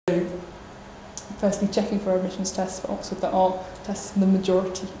firstly checking for admissions tests for Oxford that are tests in the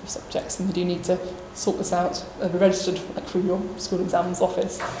majority of subjects, and you do need to sort this out. Be registered through your school exams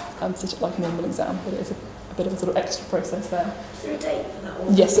office, such like a normal exam, but it is a bit of a sort of extra process there. Is there a date for that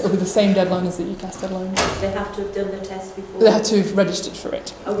one? Yes, it will be the same deadline as the UCAS deadline. They have to have done the test before? They have to have registered for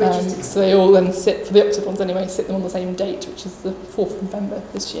it. Oh, registered. So they all then sit, for the Oxford ones anyway, sit them on the same date, which is the 4th of November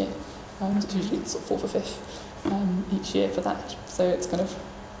this year. So it's usually sort of 4th or 5th each year for that. So it's kind of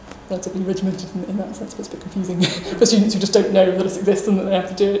relatively regimented in that sense, but it's a bit confusing for students who just don't know that it exists and that they have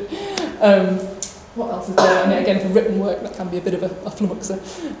to do it. What else is there? And again, for written work, that can be a bit of a flummoxer.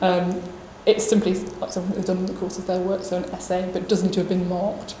 It's simply like something they've done in the course of their work, so an essay, but it does need to have been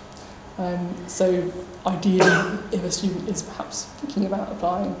marked. So ideally, if a student is perhaps thinking about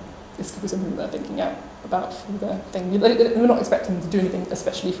applying, this could be something that they're thinking out about for their thing. We're not expecting them to do anything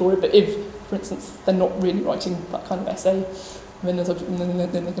especially for it, but if, for instance, they're not really writing that kind of essay, then they're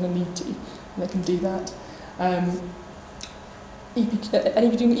going to need to, and they can do that. Any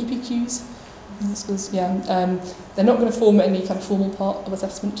of you doing EPQs? Yeah, they're not going to form any kind of formal part of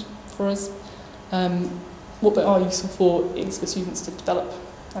assessment for us. What they are useful for is for students to develop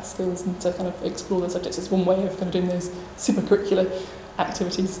their skills and to kind of explore their subjects. It's one way of kind of doing those super curricular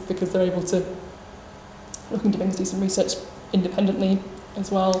activities, because they're able to look into things, do some research independently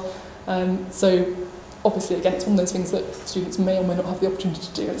as well. So obviously, again, it's one of those things that students may or may not have the opportunity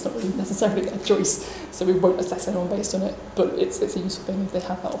to do. It's not really necessarily a choice, so we won't assess anyone based on it, but it's a useful thing if they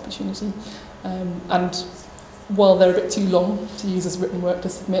have that opportunity. And while they're a bit too long to use as written work to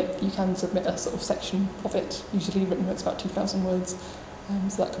submit, you can submit a sort of section of it. Usually written work's about 2,000 words,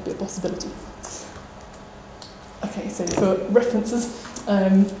 so that could be a possibility. Okay, so for references, these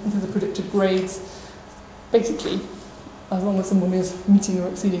are the predicted grades. Basically, as long as someone is meeting or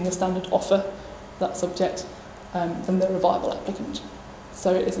exceeding the standard offer that subject, then they're a viable applicant.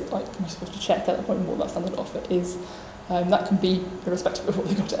 So it isn't like you're supposed to check at the point what that standard offer is. That can be irrespective of what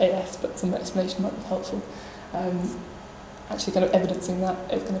they got at AS, but some explanation might be helpful. Actually kind of evidencing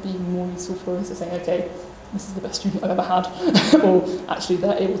that is going to be more useful for us to say, okay, this is the best student I've ever had, or actually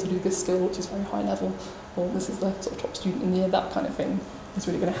they're able to do this skill which is very high level, or this is the sort of top student in the year, that kind of thing is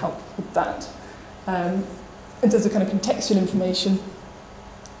really going to help with that. In terms of kind of contextual information,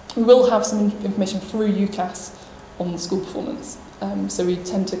 we will have some information through UCAS on school performance. So we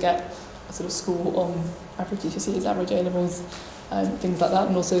tend to get a sort of score on average GCSEs, average A-levels, things like that,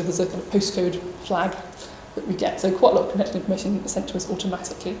 and also there's a kind of postcode flag that we get. So quite a lot of contextual information sent to us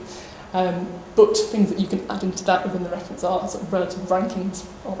automatically. But things that you can add into that within the reference are sort of relative rankings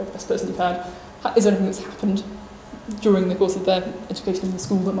of the best person you've had. Is there anything that's happened during the course of their education in the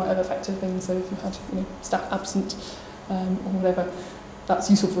school that might have affected things? So if you had staff absent or whatever, that's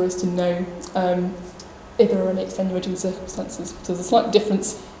useful for us to know. If there are any extenuating circumstances. So there's a slight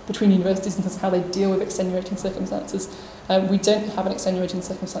difference between universities in terms of how they deal with extenuating circumstances. We don't have an extenuating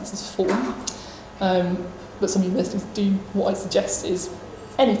circumstances form, but some universities do. What I suggest is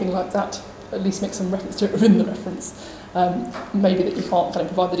anything like that, at least make some reference to it within the reference. Maybe that you can't kind of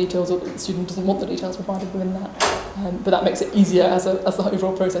provide the details, or that the student doesn't want the details provided within that. But that makes it easier as the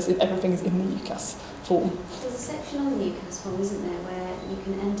overall process if everything's in the UCAS form. There's a section on the UCAS form, isn't there, where you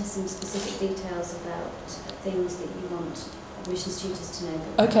can enter some specific details about things that you want admissions tutors to know,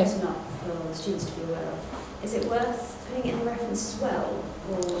 but perhaps not for students to be aware of. Is it worth putting it in the reference as well,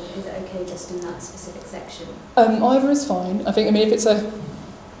 or is it okay just in that specific section? Either is fine. I mean, if it's a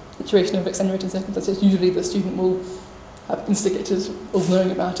situation of extenuating circumstances, usually the student will have instigated us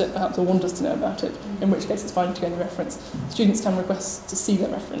knowing about it, perhaps, or want us to know about it, in which case it's fine to go in the reference. Students can request to see their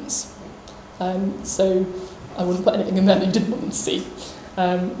reference. So I wouldn't put anything in there that you didn't want them to see,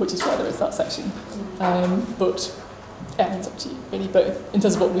 which is why there is that section. But yeah, it's up to you, really. But in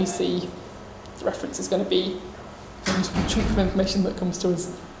terms of what we see, the reference is going to be a useful chunk of information that comes to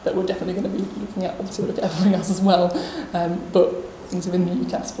us that we're definitely going to be looking at. Obviously, we'll look at everything else as well. But things within the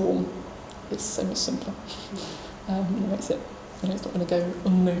UCAS form, it's so much simpler. It makes it, it's not going to go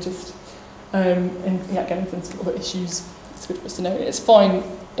unnoticed. And yeah, again, in terms of other issues, it's good for us to know. It's fine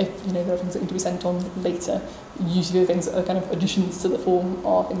if there are things that need to be sent on later. Usually the things that are kind of additions to the form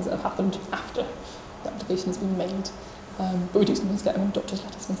are things that have happened after the application has been made. But we do sometimes get them in doctor's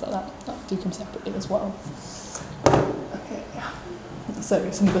letters, things like that do come separately as well. Okay, yeah. So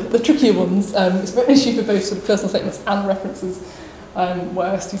some of the trickier ones, it's an issue for both sort of personal statements and references,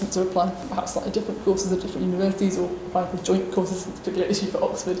 where students are applying for perhaps slightly different courses at different universities, or applying for joint courses. It's a particular issue for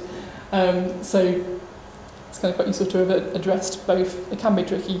Oxford. So it's kind of quite useful to have addressed both. It can be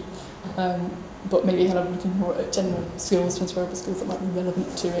tricky, but maybe kind of looking more at general skills, transferable skills that might be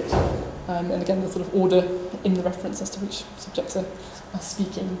relevant to it. And again, the sort of order in the reference as to which subjects are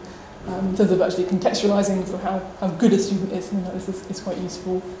speaking. in terms of actually contextualising sort of how good a student is. Something like this is quite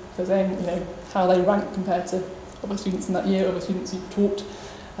useful for saying, you know, how they rank compared to other students in that year, other students you've taught.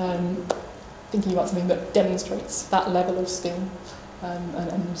 Thinking about something that demonstrates that level of skill,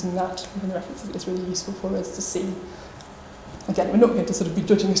 and using that within the references is really useful for us to see. Again, we're not going to sort of be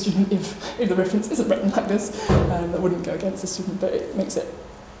judging a student if the reference isn't written like this. That wouldn't go against the student, but it makes it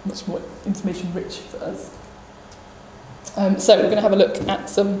much more information rich for us. So we're going to have a look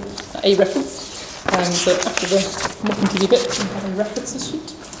at a reference. So after the mocking to bit, we have a references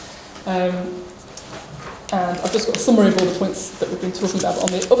sheet. And I've just got a summary of all the points that we've been talking about. But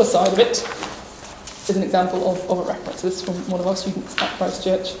on the other side of it is an example of a reference. This is from one of our students at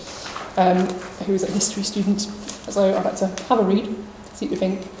Christchurch, who is a history student. So I'd like to have a read, see what you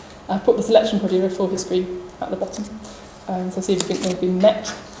think. I've put the selection criteria for history at the bottom. So see if you think they've been met.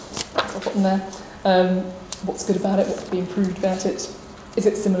 So I'll put them there. What's good about it? What could be improved about it? Is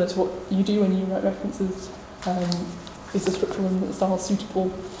it similar to what you do when you write references? Is the structure and the style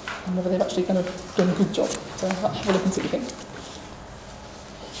suitable? And whether they've actually kind of done a good job. So have a look and see what you think.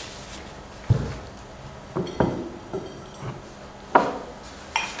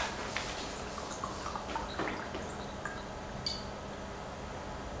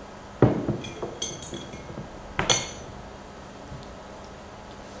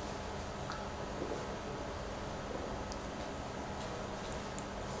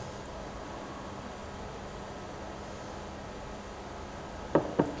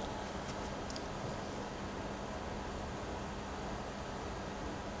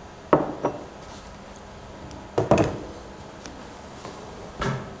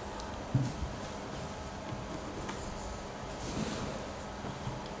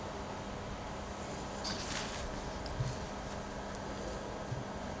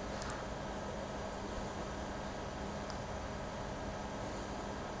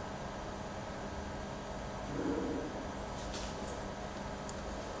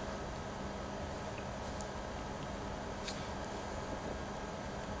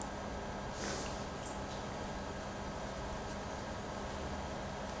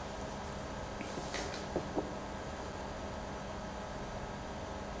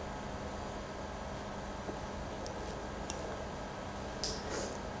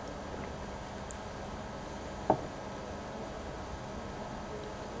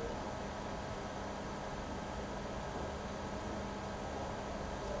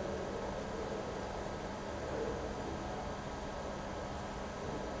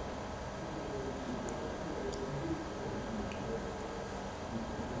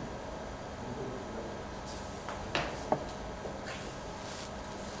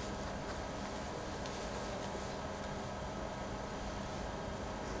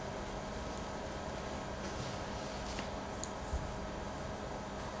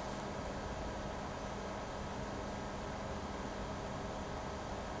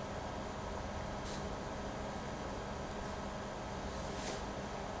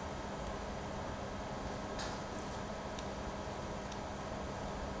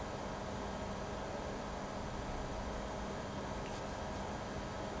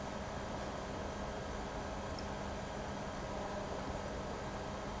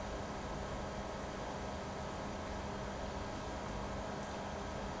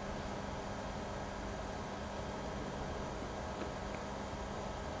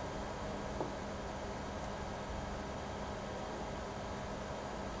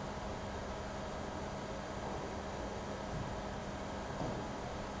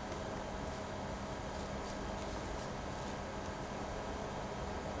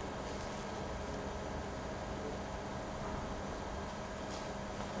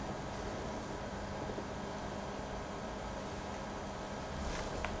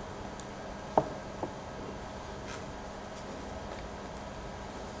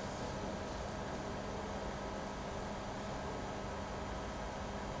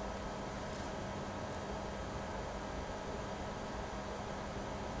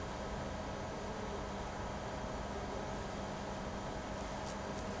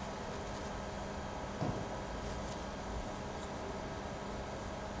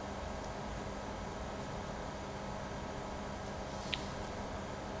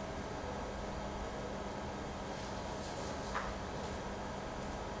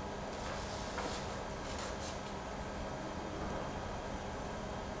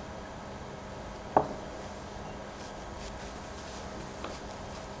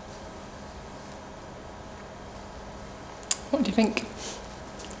 What do you think?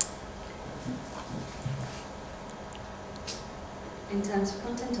 In terms of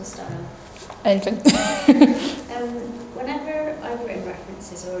content or style? Anything. Whenever I've written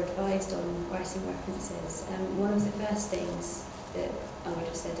references or advised on writing references, one of the first things that I would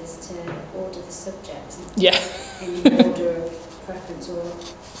have said is to order the subjects Yeah. in order of preference or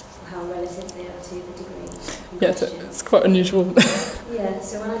how relative they are to the degree. Yeah, it's quite unusual. Yeah,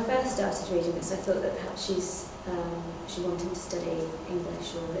 so when I first started reading this, I thought that perhaps she's wanting to study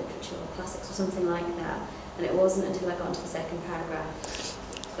English or literature or classics or something like that. And it wasn't until I got into the second paragraph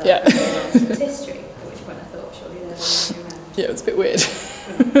that I realised it was history, at which point I thought, surely they're going around. Yeah, it was a bit weird.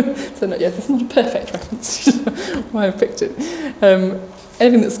 So, no, yeah, this is not a perfect reference. Why I picked it.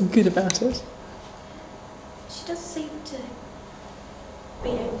 Anything that's good about it? She does seem to be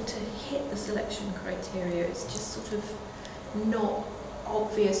able to hit the selection criteria. It's just sort of not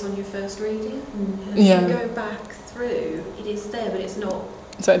obvious on your first reading. And if you go back through, it is there, but it's not.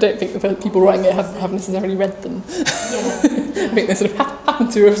 So I don't think the people writing it have necessarily read them. Yeah. I think they sort of happen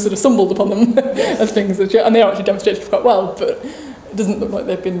to have sort of stumbled upon them as things, and they are actually demonstrated quite well, but it doesn't look like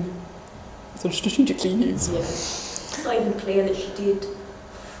they've been sort of strategically used. Yeah. It's not even clear that she did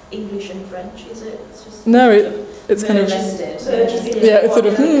English and French, is it? It's just No, it's kind of... Yeah, it's sort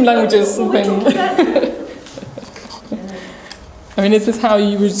of languages thing. I mean, is this how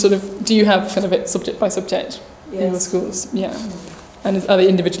you would sort of... Do you have kind of it subject by subject in your schools? Yeah. And are they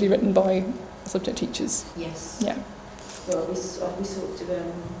individually written by subject teachers? Yes. Yeah. Well, we sort of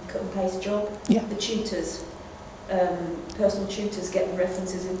cut and paste job. Yeah. The tutors, personal tutors get the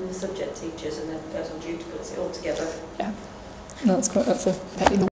references in the subject teachers, and then the personal tutor puts it all together. Yeah. No, that's a